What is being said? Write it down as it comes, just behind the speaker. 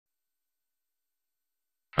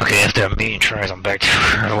Okay, after a million tries, I'm back to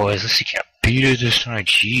where I was. Let's see, can I beat it this time?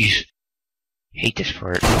 Jeez. Hate this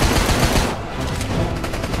part.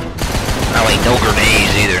 I like no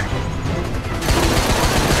grenades either.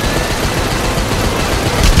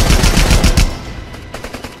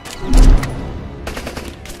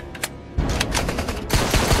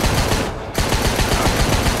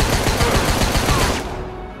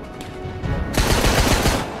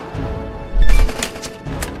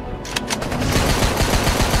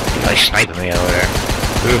 Like sniping me over there.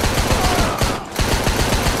 Ooh.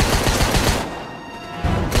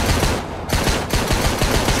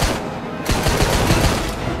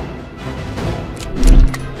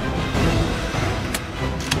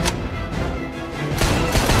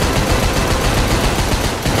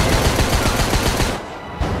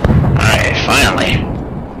 Alright, finally.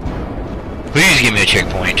 Please give me a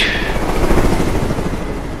checkpoint.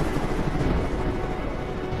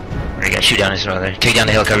 I gotta shoot down this brother. Take down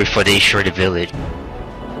the helicopter before they destroy the village.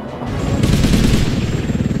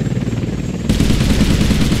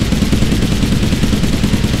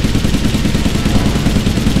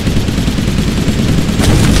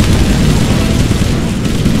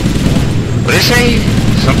 What did it say?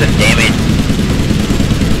 Something, damn it.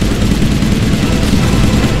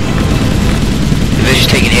 The village's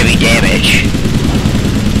taking heavy damage.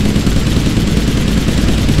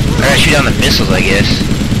 I gotta shoot down the missiles, I guess.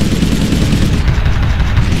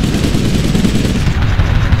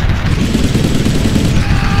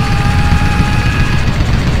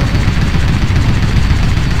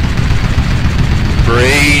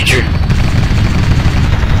 Rage.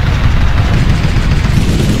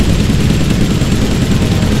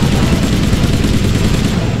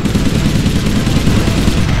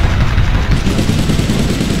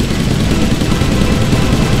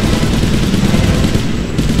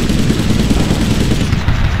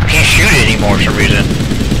 I can't shoot it anymore for some reason.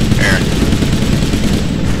 There.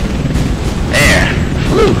 There.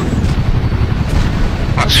 Whew.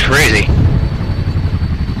 That's crazy.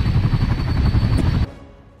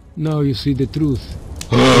 Now you see the truth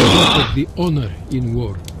of the honor in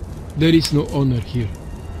war. There is no honor here.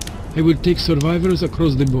 I will take survivors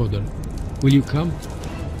across the border. Will you come?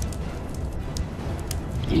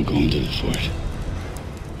 I'm going to the fort.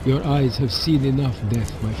 Your eyes have seen enough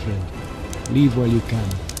death, my friend. Leave while you can.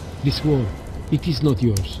 This war, it is not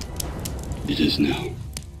yours. It is now.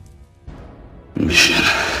 Mission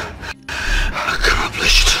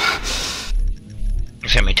accomplished.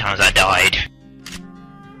 That's how many times I died.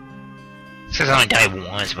 It says I only died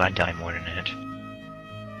once, but I died more than that.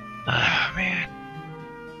 Ah, man.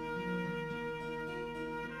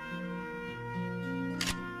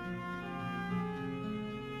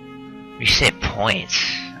 Reset points.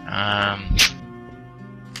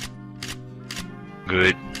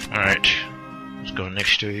 Good. Alright. Let's go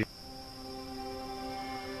next to you.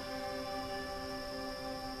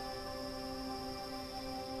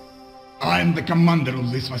 I'm the commander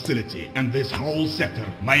of this facility and this whole sector.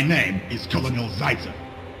 My name is Colonel Zaitsev.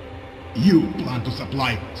 You plan to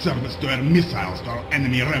supply surface-to-air missiles to our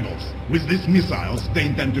enemy rebels. With these missiles, they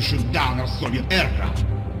intend to shoot down our Soviet aircraft.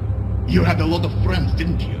 You had a lot of friends,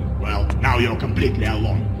 didn't you? Well, now you're completely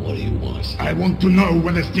alone. What do you want? I want to know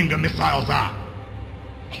where the Stinger missiles are.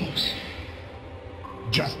 Close.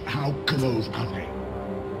 Just how close are they?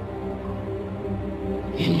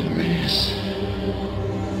 In your ass.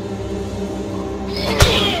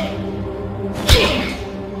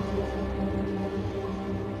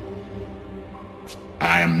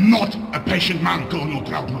 I am not a patient man, Colonel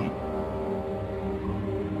Trautman.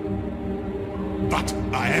 But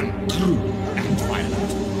I am true and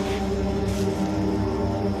violent.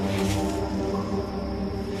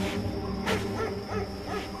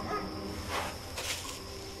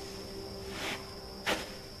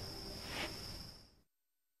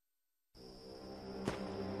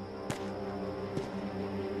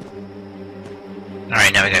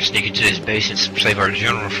 Alright, now we gotta sneak into this base and save our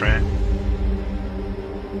general friend.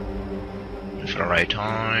 For the right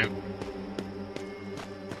time.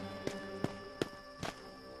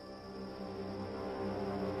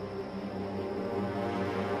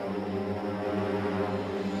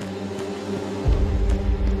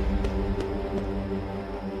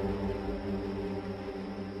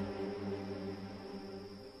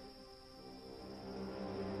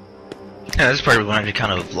 Yeah, this is probably one I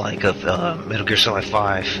kind of like of Metal Gear Solid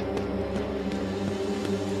 5.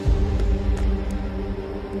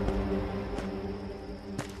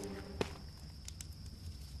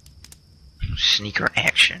 Sneaker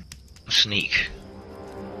action. Sneak.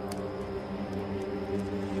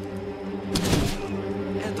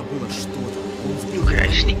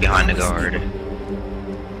 Okay, sneak behind the guard.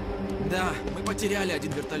 Да, мы потеряли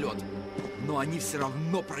один вертолет, но они все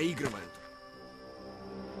равно проигрывают.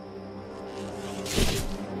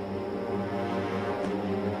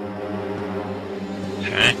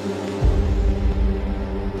 Okay.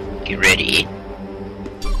 Get ready.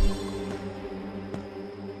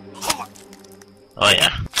 Oh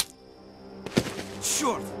yeah.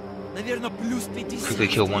 Черт! Наверное, плюс 50. Quickly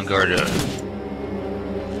kill one guard.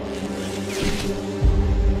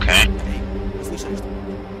 Okay. Эй, вы слышали, что?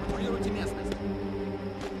 Контролируйте местность.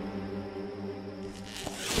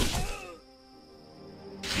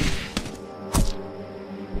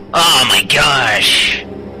 Oh my gosh!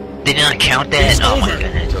 Did not count that? Oh my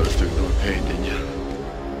goodness. Thought I took no pain, didn't you?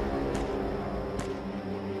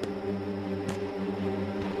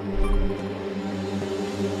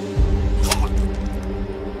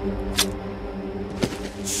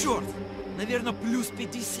 Черт! Наверное, плюс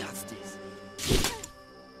 50 здесь.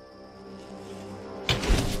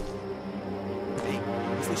 Эй,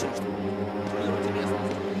 вы слышали, что? Контролируйте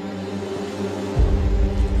местность.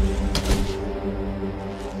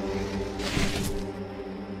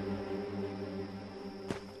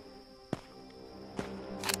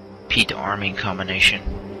 Repeat arming combination.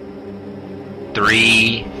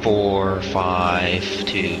 3, 4, 5,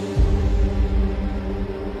 2.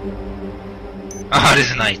 Oh, this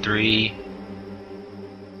is nice. 3,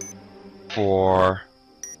 4,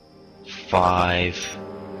 5,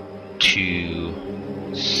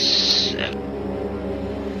 2, 7.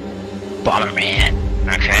 Bomberman.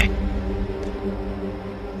 Okay.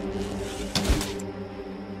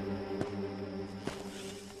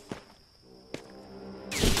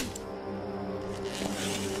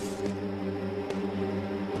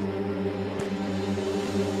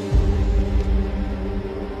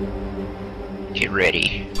 Get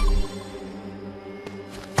ready.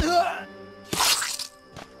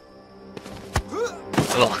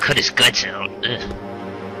 Oh, cut his guts out. Ugh.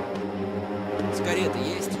 Сигареты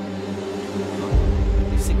есть?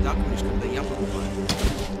 Ты всегда куришь, когда я покупаю.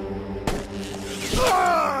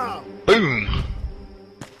 Boom!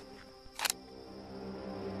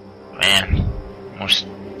 Man, almost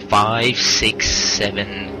 5, 6,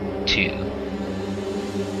 7, 2.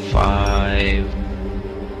 5,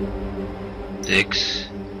 6,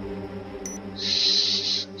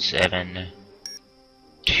 7,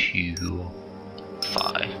 2,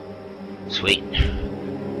 5. Sweet.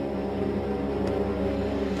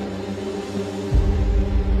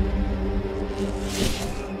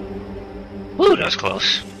 Ooh, that was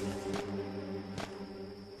close.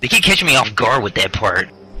 They keep catching me off guard with that part.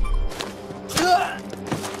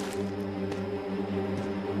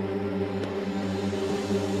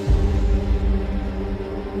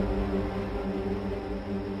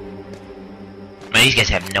 Man, these guys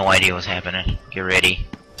have no idea what's happening. Get ready.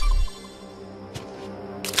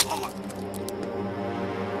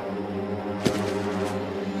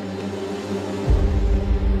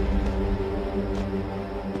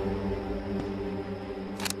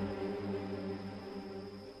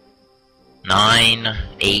 Nine,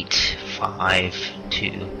 8, 5,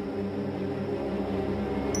 2.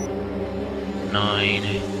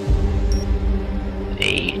 9,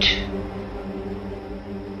 8.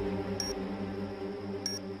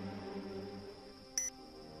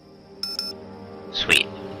 Sweet.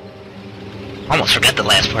 Almost forgot the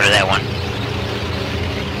last part of that one.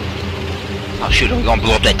 Oh shoot, are we gonna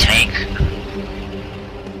blow up that tank?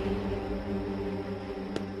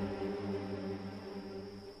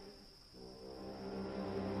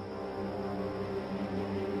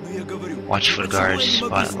 Ну я говорю. Watch for Почему я guards, не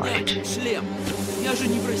могу spotlight. снять шлем? Я же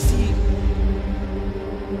не в России.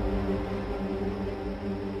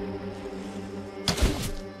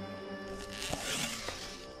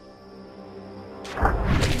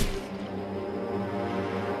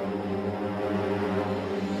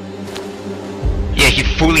 Yeah, you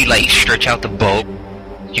fully like stretch out the bow.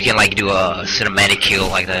 You can like do a cinematic kill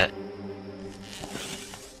like that.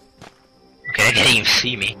 Okay, that guy didn't even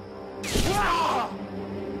see me.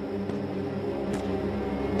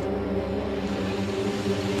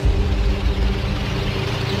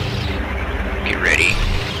 Get ready.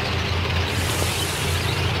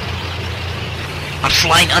 I'm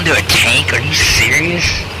flying under a tank? Are you serious?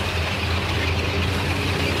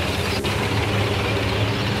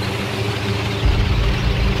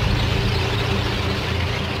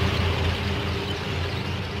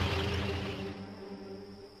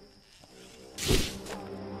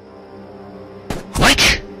 What?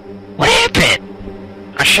 What happened?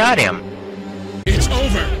 I shot him. It's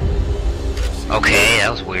over! Okay,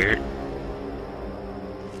 that was weird.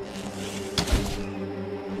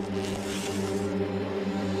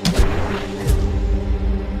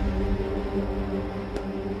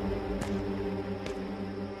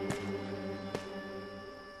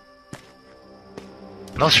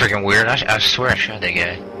 That was freaking weird. I swear I shot that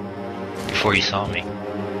guy before he saw me.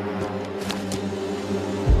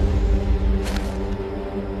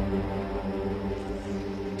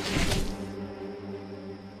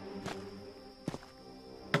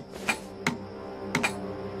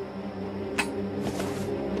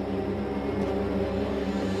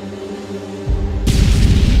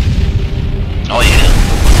 Oh yeah.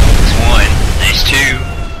 That's one. That's two.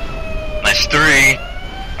 That's three.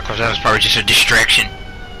 Of course, that was probably just a distraction.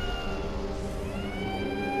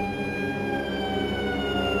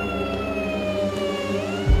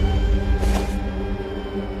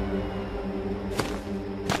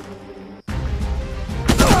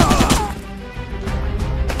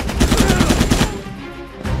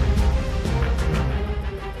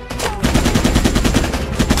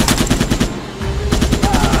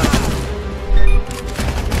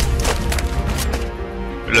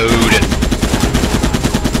 Load it.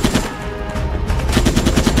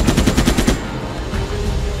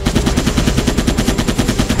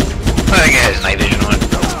 That guy has night vision on.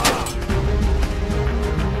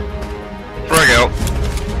 Frag out.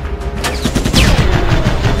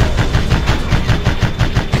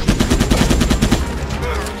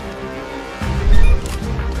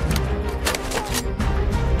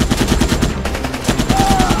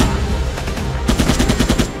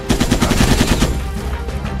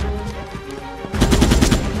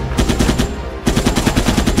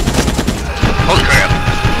 Holy crap.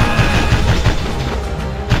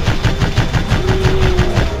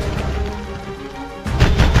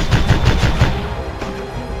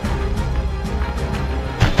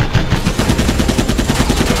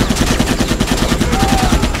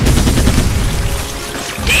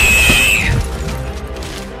 Damn.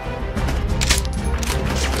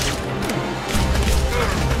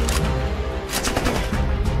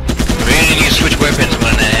 Man, you need to switch weapons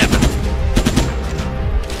when that happens.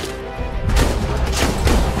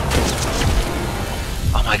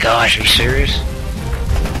 Oh my gosh, are you serious?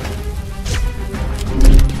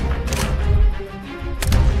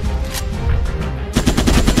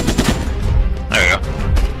 There we go.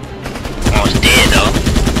 Almost dead though.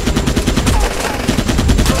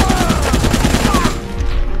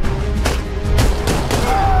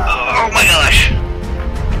 Oh my gosh.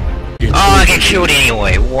 Oh, I get killed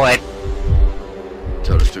anyway. What?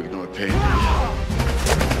 Tell us to ignore pain.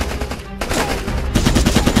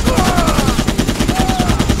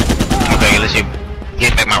 Okay, let's see.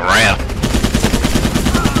 Get back my raft.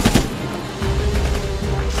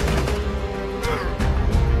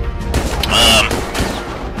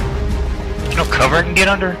 No cover I can get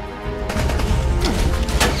under?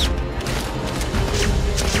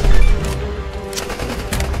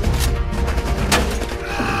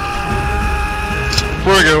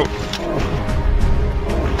 Where we go?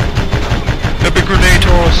 Epic grenade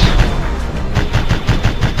toss.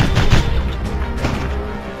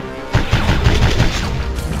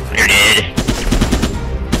 You're dead.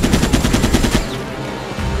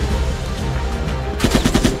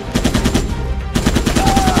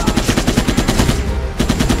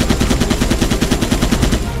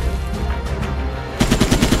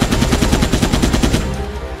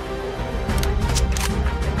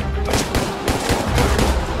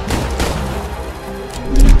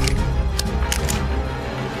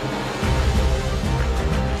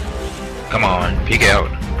 Come on, peek out.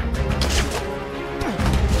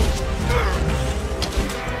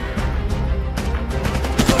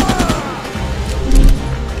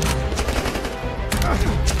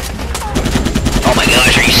 Oh my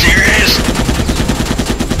gosh, are you serious?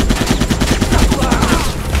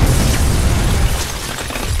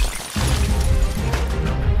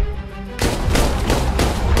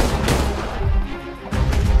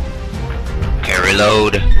 Okay,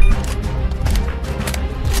 reload.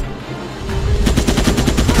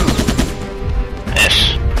 Yes.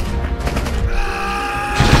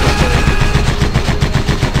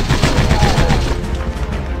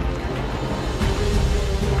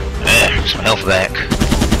 Some health back.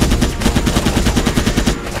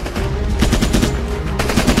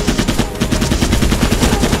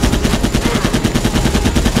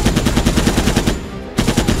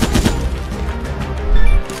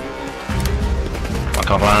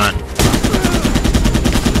 Come on.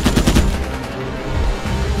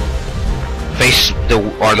 Face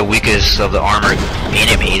are the weakest of the armored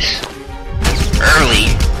enemies.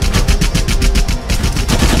 Early.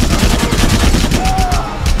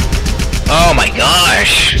 Oh my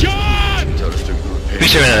gosh! We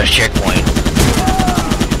should have another checkpoint.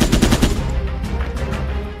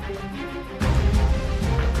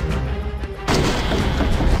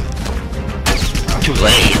 Too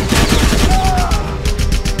late.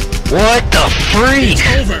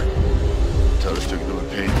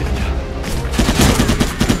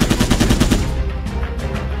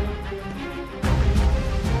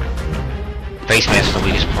 face mask is the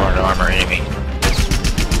weakest part of armor enemy.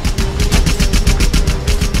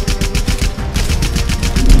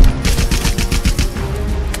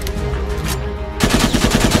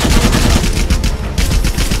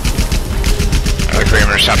 Alright, for him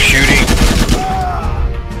to stop shooting.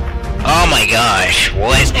 Oh my gosh,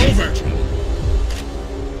 what?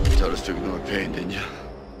 Told us to ignore pain, didn't you?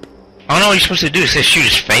 I don't know what you're supposed to do. It says shoot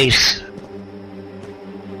his face.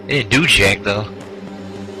 It didn't do jack though.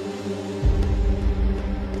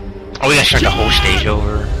 Oh, we gotta start the whole stage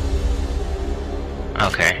over.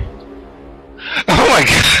 Okay. Oh my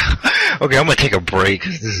god. Okay, I'm gonna take a break.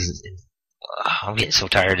 'Cause this is. I'm getting so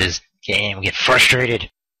tired of this game. I'm getting frustrated.